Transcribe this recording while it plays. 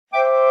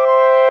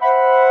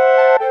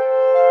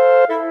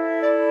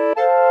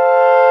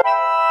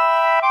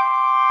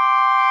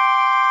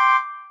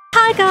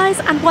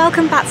and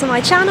welcome back to my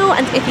channel,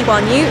 and if you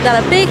are new,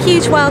 then a big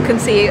huge welcome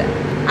to you.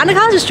 And a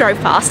car just drove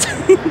past.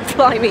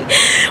 Blimey.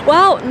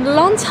 Well,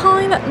 long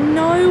time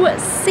no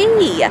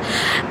see.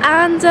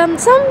 And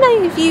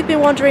many of you have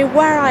been wondering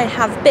where I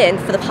have been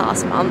for the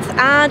past month.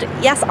 And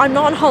yes, I'm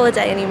not on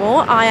holiday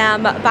anymore. I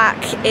am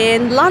back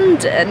in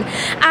London.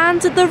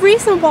 And the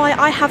reason why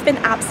I have been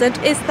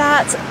absent is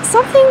that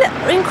something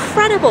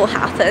incredible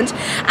happened.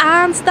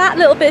 And that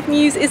little bit of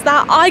news is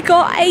that I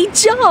got a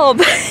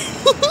job.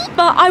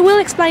 But I will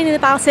explain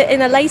about it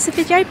in a later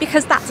video,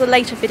 because that's a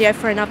later video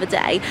for another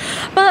day.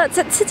 But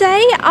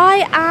today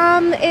I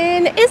am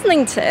in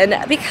Islington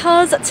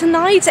because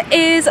tonight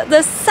is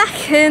the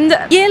second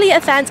yearly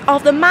event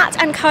of the Matt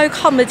 & Co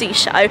comedy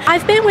show.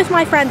 I've been with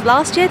my friend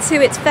last year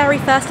to its very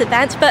first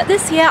event, but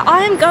this year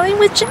I am going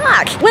with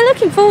Jack. We're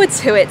looking forward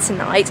to it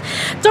tonight.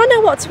 Don't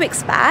know what to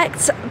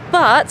expect,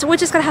 but we're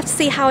just gonna have to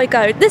see how it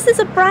goes. This is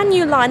a brand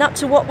new lineup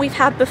to what we've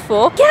had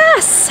before.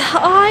 Yes,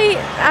 I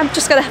am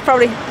just gonna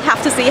probably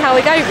have to see how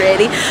we go,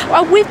 really.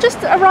 Well, we've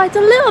just arrived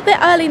a little bit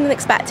earlier than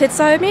expected,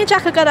 so me and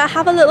Jack are gonna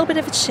have a little bit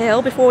of a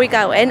chill before we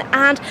go in,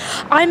 and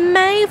I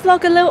may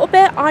vlog a little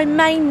bit, I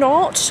may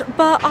not,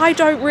 but I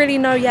don't really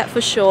know yet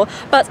for sure.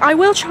 But I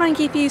will try and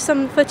give you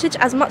some footage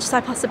as much as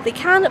I possibly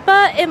can,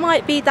 but it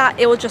might be that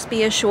it will just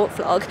be a short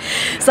vlog.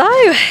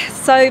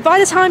 So by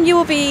the time you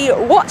will be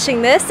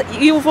watching this,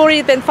 you've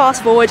already been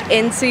fast forward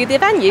into the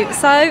venue,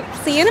 so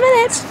see you in a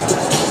minute.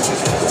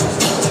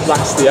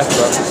 That's the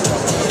effort.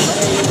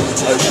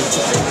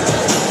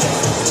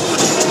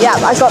 Yeah,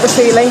 I got the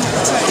feeling.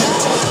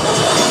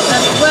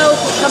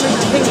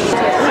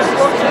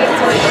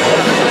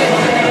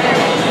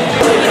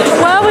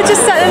 Well, we're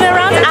just settling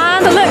around,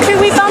 and look who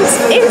we bumped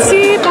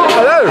into.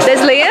 Hello.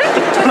 There's Liam,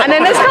 and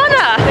then there's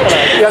Connor.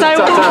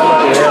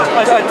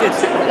 I did.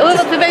 We'll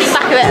look the very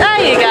back of it.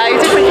 There you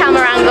go. Different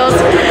camera angles.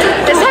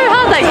 It's so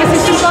hard though, because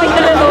it's just like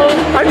the little.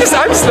 I'm just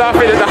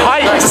laughing at the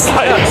height.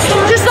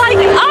 Just like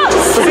up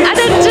and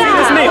then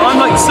down. It's me. I'm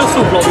like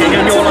subtle vlogging,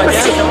 and you're like.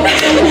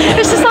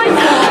 It's just like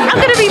I'm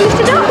going to be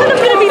lifted up and I'm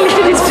going to be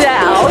lifted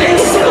down.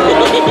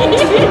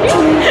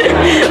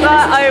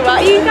 But oh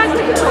well, you guys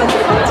looking forward to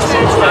the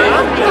competition today?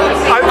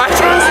 I'm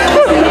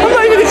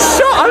not even in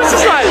shot. I was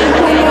just like,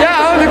 yeah,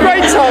 I had a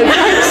great time.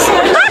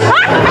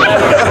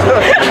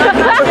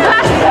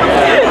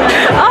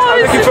 I'm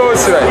looking forward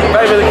to it.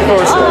 Very looking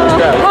forward to it.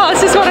 Yeah. Well,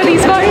 it's just one of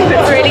these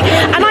moments, really.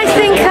 And I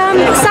think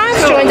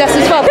Sam's joined us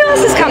as well. Who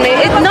else is coming?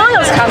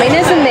 Niall's coming,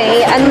 isn't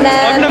he? And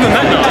then I've never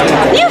met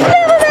Niall. You've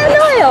never met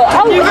Niall?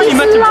 Oh, he's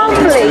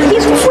lovely.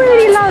 He's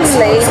really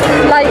lovely.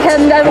 Like,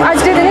 I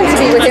did an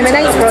interview with him in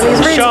April, and he's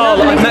really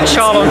lovely. I've met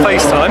Charlotte on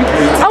FaceTime.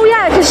 Oh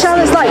yeah, because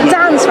Charlotte's like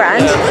Dan's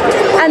friend.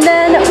 And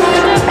then,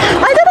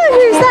 I don't know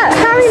who's that,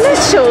 Harry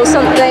Mitchell or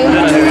something.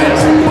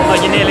 Are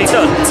you nearly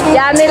done?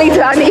 Yeah, I'm nearly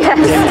done, yes.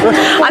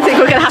 I think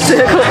we're going to have to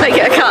make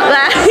it a cut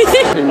there.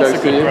 That's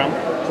a good round.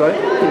 Sorry?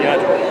 Yeah.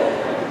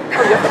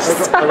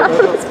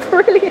 That's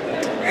brilliant.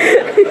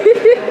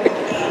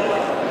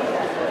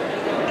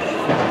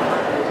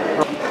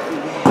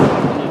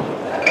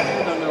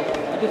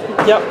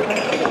 Yep.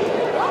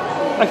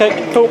 Okay,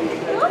 cool.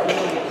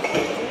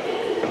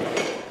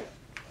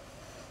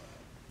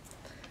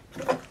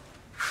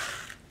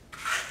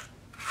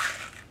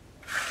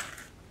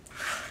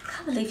 I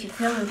can't believe you're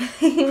filming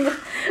me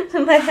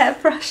with my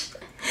hairbrush.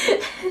 You're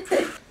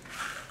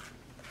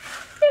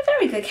a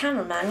very good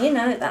cameraman, you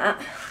know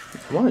that.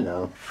 Why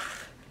now?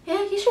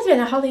 Yeah, you should have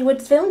been a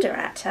Hollywood film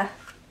director.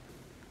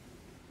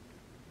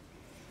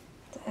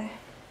 So,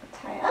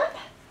 tie it up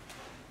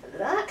at the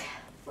back,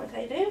 like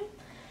I do.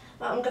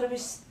 But I'm going to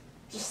be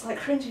just like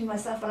cringing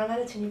myself when I'm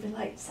editing. You'll be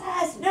like,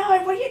 Saz, no,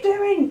 what are you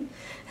doing?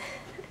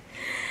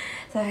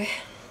 So,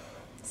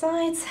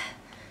 sides.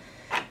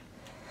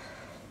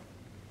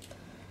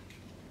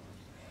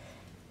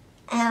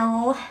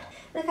 Ow.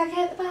 Look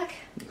okay at the back?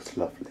 It's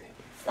lovely.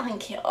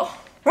 Thank you.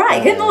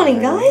 Right, good morning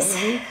guys.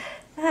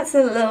 That's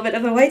a little bit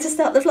of a way to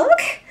start the vlog.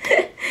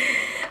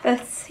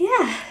 But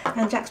yeah,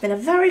 and Jack's been a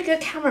very good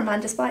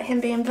cameraman despite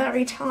him being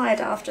very tired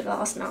after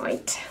last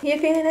night. You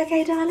feeling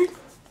okay, darling?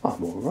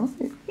 I'm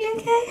alright. You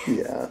okay?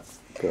 Yeah,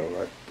 feel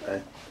alright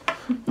today.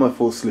 Might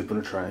fall asleep on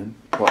a train,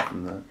 apart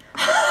from that.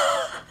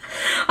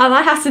 I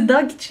might have to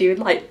nudge you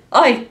like,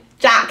 oi,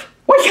 Jack,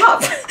 wake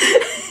up!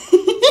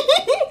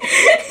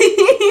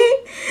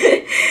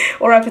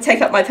 Or I could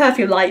take up my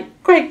perfume like,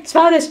 great,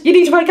 Spanish, you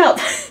need to wake up.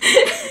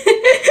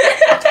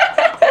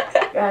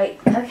 Right,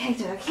 okay,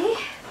 dokie.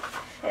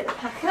 Get the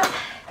pack up.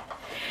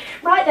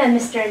 Right then,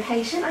 Mr.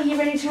 Impatient, are you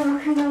ready to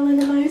rock and roll in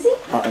the mosey?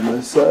 I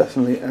most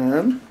certainly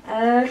am.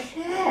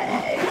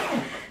 Okay.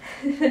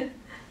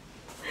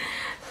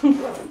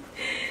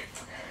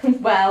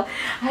 Well,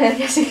 I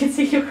guess you can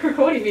see you're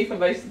recording me for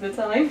most of the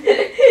time.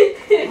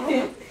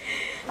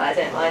 I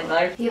don't mind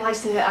though. He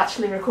likes to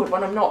actually record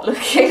when I'm not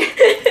looking.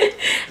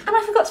 And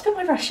I forgot to put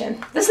my brush in.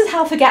 This is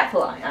how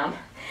forgetful I am.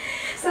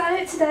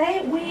 So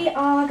today we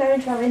are going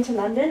to go into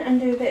London and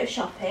do a bit of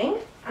shopping.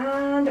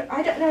 And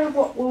I don't know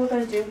what we're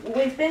going to do.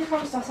 We've been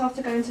promised ourselves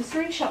to go into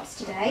 3 shops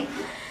today.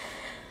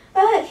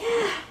 But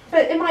yeah,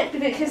 but it might be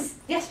because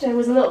yesterday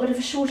was a little bit of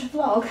a shorter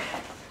vlog.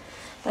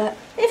 But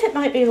if it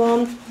might be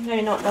long, no,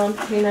 not long,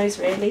 who knows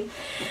really.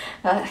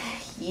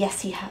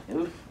 Yesy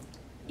ho.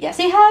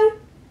 Yesy ho?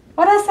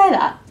 Why did I say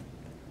that?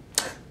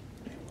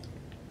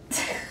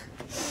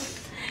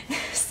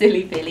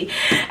 Silly Billy.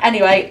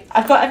 Anyway,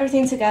 I've got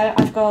everything to go.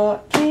 I've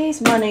got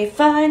keys, money,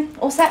 phone,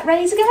 all set,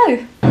 ready to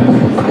go.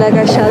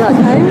 Lego Sherlock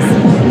Holmes.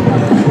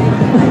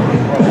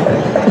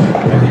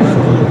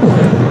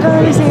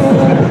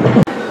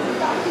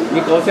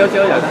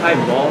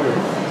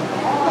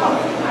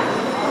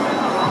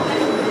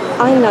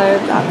 I know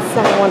that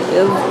someone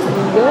is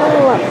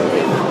lovely.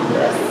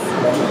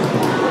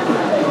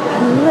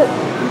 Look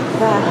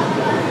there.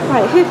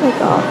 Right, who have we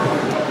got?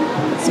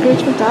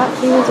 Scrooge McDuck,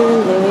 Huey, Dewey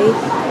and Louie,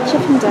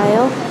 Chip and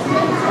Dale,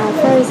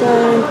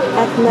 Frozone,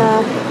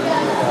 Edna,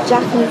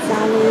 Jack and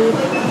Sally,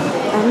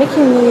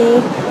 Mickey and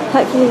Minnie,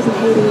 Hercules and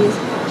Hades,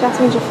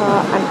 Jasmine, Jafar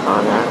and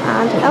Anna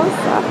and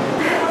Elsa.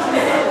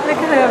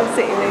 Look at who I'm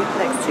sitting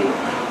next to.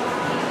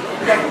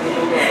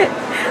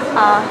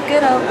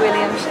 Good old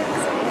William Shakespeare.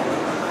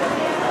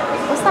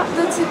 What's that?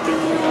 The to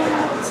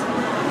build?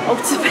 Oh,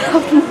 to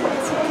build, not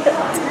to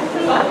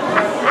build.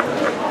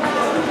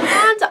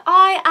 And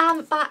I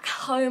am back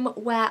home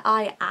where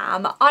I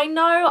am. I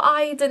know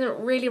I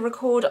didn't really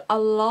record a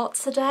lot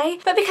today,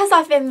 but because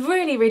I've been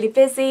really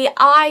busy,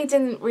 I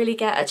didn't really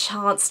get a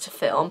chance to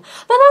film.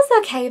 But that's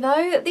okay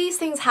though, these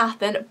things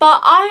happen.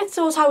 But I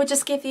thought I would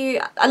just give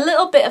you a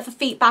little bit of a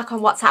feedback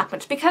on what's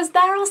happened, because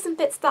there are some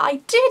bits that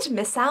I did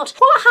miss out.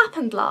 What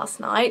happened last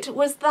night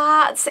was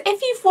that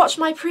if you've watched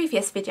my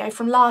previous video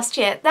from last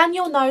year, then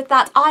you'll know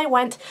that I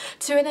went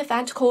to an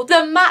event called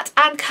the Matt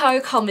 & Co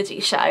Comedy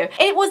Show.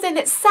 It was in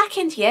its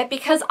second year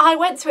because I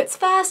went to its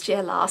first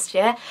year last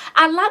year,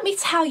 and let me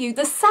tell you,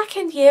 the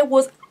second year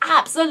was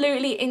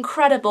absolutely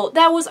incredible.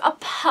 There was a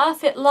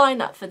perfect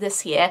lineup for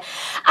this year,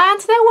 and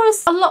there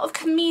was a lot of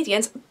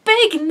comedians,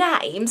 big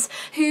names,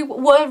 who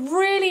were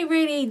really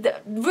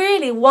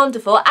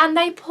wonderful, and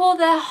they pour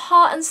their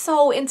heart and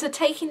soul into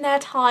taking their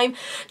time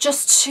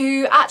just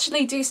to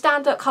actually do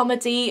stand-up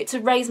comedy to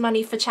raise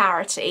money for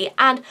charity.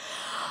 And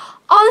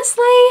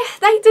honestly,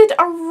 they did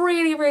a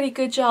really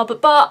good job,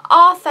 but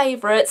our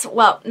favourites,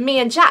 well, me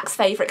and Jack's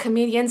favourite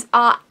comedians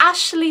are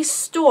Ashley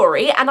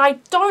Story, and I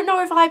don't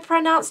know if I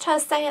pronounced her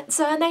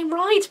surname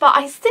right, but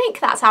I think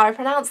that's how I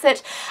pronounce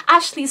it.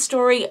 Ashley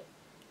Story,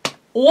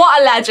 what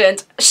a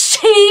legend.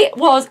 She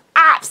was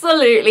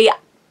absolutely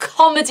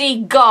comedy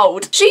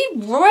gold. She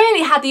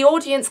really had the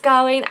audience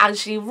going, and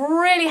she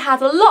really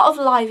had a lot of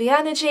lively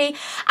energy, and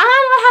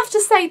I have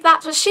to say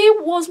that she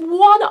was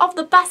one of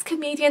the best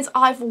comedians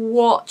I've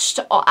watched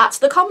at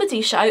the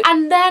comedy show.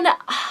 And then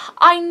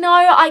I know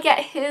I get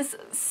his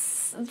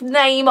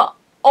name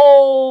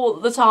all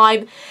the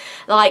time,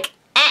 like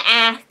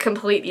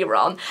completely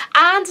wrong,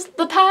 and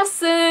the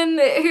person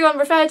who I'm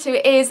referring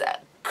to is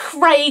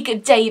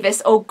Craig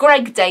Davis, or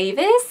Greg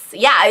Davis.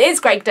 Yeah, it is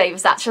Greg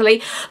Davis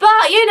actually,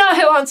 but you know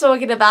who I'm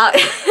talking about.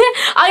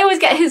 I always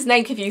get his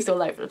name confused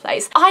all over the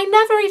place. I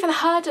never even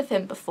heard of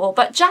him before,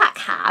 but Jack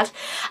had,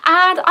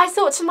 and I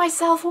thought to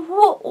myself,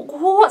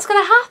 what's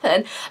gonna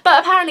happen?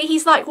 But apparently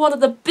he's like one of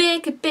the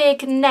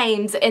big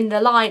names in the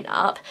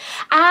lineup,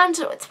 and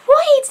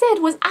what he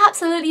did was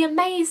absolutely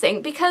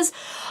amazing, because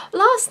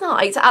last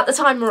night, at the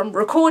time I'm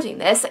recording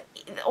this,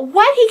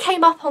 when he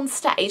came up on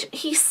stage,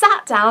 he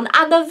sat down,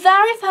 and the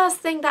very first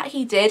thing that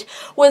he did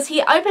was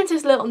he opened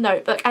his little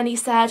notebook and he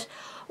said,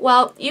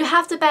 well, you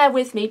have to bear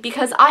with me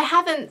because I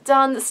haven't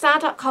done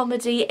stand-up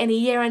comedy in a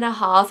year and a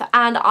half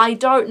and I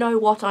don't know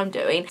what I'm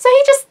doing. So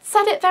he just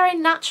said it very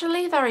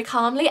naturally, very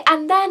calmly,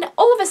 and then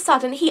all of a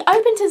sudden he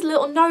opened his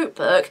little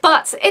notebook,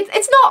 but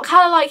it's not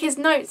kind of like his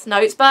notes,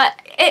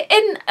 but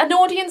in an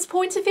audience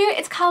point of view,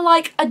 it's kind of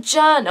like a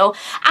journal,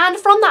 and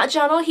from that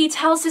journal he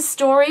tells his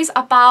stories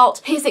about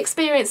his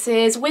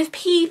experiences with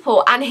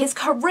people and his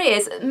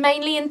careers,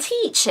 mainly in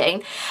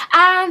teaching,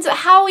 and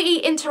how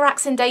he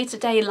interacts in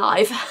day-to-day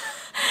life.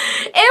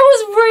 It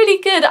was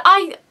really good.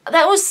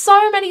 There was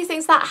so many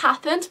things that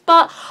happened,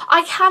 but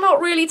I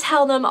cannot really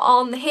tell them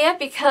on here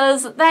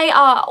because they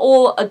are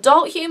all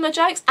adult humour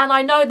jokes, and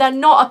I know they're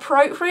not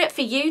appropriate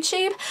for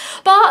YouTube,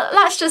 but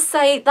let's just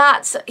say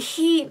that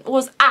he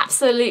was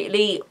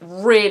absolutely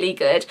really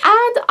good.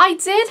 And I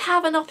did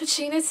have an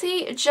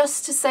opportunity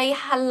just to say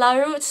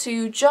hello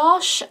to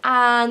Josh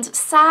and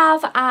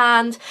Sav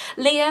and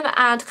Liam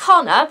and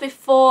Connor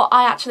before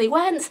I actually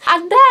went.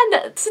 And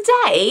then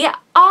today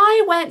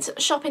I went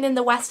shopping in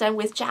the West End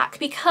with Jack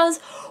because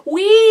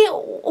we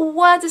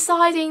were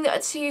deciding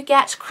to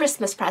get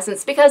Christmas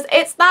presents, because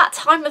it's that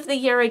time of the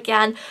year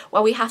again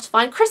where we have to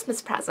find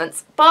Christmas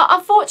presents. But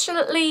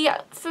unfortunately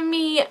for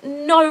me,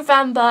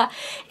 November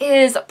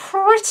is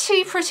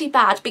pretty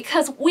bad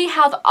because we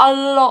have a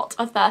lot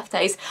of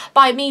birthdays.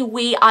 By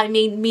me, I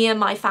mean me and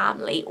my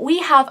family. We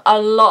have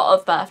a lot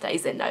of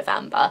birthdays in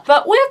November,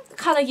 but we're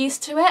kind of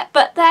used to it.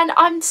 But then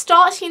I'm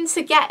starting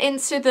to get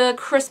into the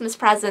Christmas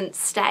present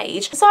stage,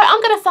 age. So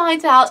I'm going to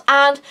find out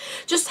and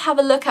just have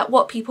a look at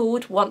what people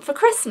would want for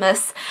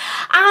Christmas.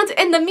 And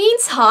in the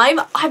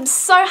meantime, I'm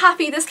so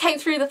happy this came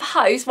through the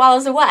post while I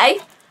was away.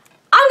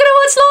 I'm gonna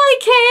watch Lion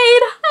King!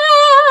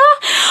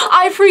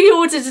 I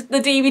pre-ordered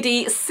the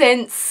DVD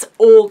since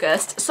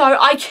August, so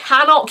I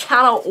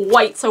cannot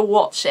wait to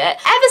watch it.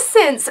 Ever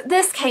since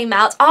this came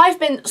out, I've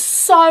been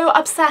so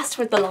obsessed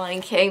with the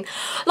Lion King.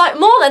 Like,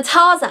 more than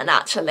Tarzan,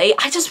 actually.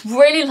 I just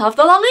really love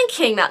the Lion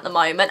King at the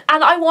moment,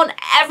 and I want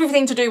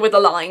everything to do with the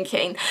Lion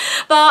King.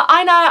 But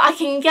I know I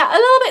can get a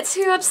little bit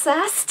too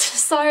obsessed,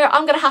 so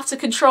I'm gonna have to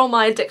control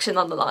my addiction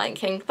on the Lion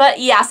King. But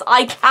yes,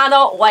 I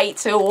cannot wait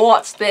to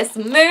watch this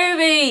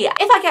movie.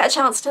 If I get a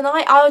chance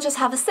tonight, I'll just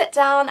have a sit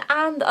down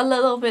and a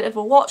little bit of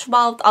a watch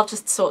while I'll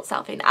just sort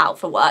something out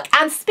for work.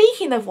 And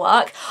speaking of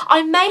work,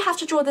 I may have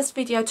to draw this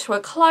video to a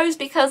close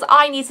because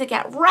I need to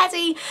get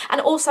ready,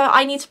 and also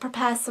I need to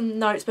prepare some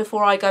notes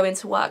before I go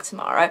into work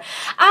tomorrow.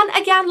 And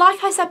again,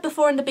 like I said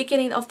before in the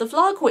beginning of the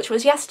vlog, which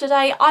was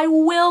yesterday, I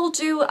will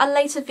do a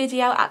later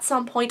video at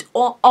some point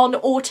on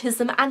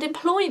autism and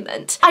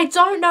employment. I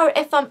don't know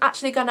if I'm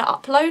actually going to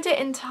upload it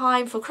in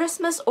time for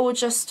Christmas or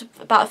just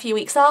about a few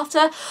weeks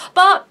after,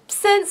 but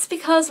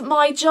because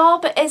my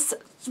job is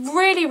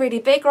really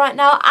big right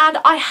now and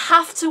I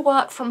have to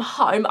work from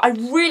home, I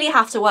really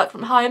have to work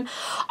from home,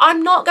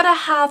 I'm not gonna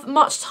have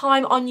much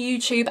time on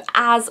YouTube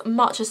as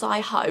much as I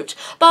hoped.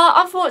 But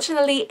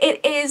unfortunately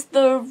it is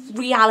the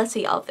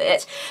reality of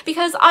it,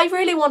 because I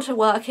really want to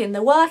work in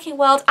the working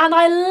world and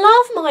I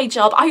love my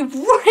job. I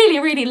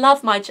really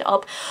love my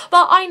job,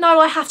 but I know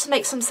I have to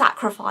make some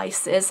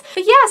sacrifices.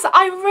 But yes,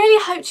 I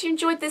really hope you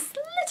enjoyed this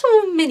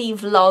little mini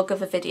vlog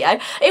of a video.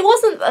 It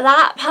wasn't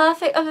that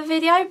perfect of a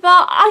video,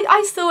 but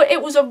I thought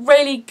it was a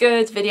really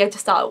good video to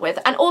start with.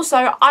 And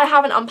also I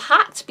haven't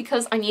unpacked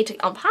because I need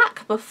to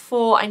unpack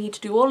before I need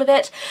to do all of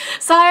it,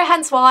 so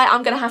hence why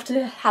I'm gonna have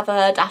to have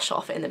a dash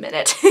off in a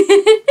minute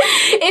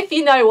if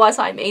you know what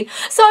I mean.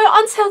 So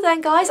until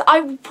then guys,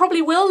 I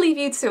probably will leave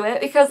you to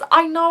it because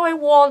I know I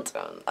want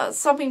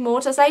something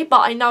more to say,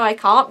 but I know I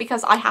can't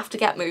because I have to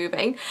get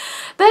moving.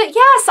 But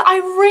yes, I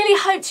really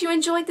hope you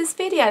enjoyed this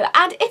video,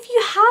 and if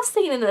you have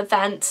seen an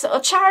event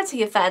or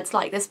charity event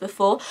like this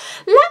before,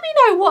 let me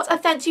know what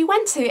event you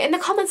went to in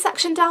the comment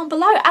section down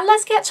below and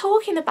let's get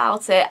talking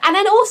about it. And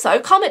then also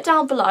comment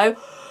down below,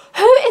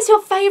 who is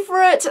your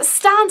favourite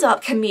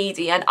stand-up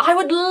comedian? I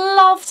would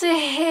love to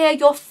hear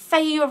your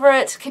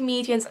favourite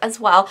comedians as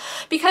well,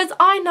 because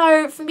I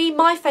know for me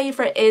my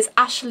favourite is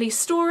Ashley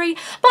Story,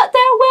 but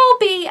there will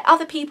be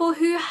other people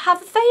who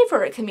have a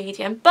favourite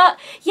comedian. But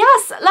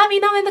yes, let me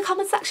know in the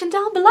comment section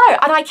down below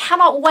and I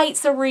cannot wait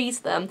to read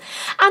them.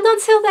 And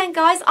until then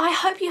guys, I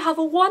hope you have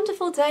a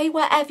wonderful day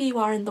wherever you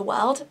are in the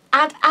world,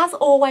 and as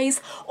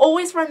always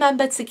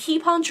remember to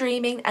keep on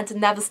dreaming and to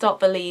never stop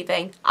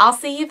believing. I'll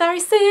see you very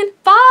soon.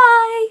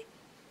 Bye!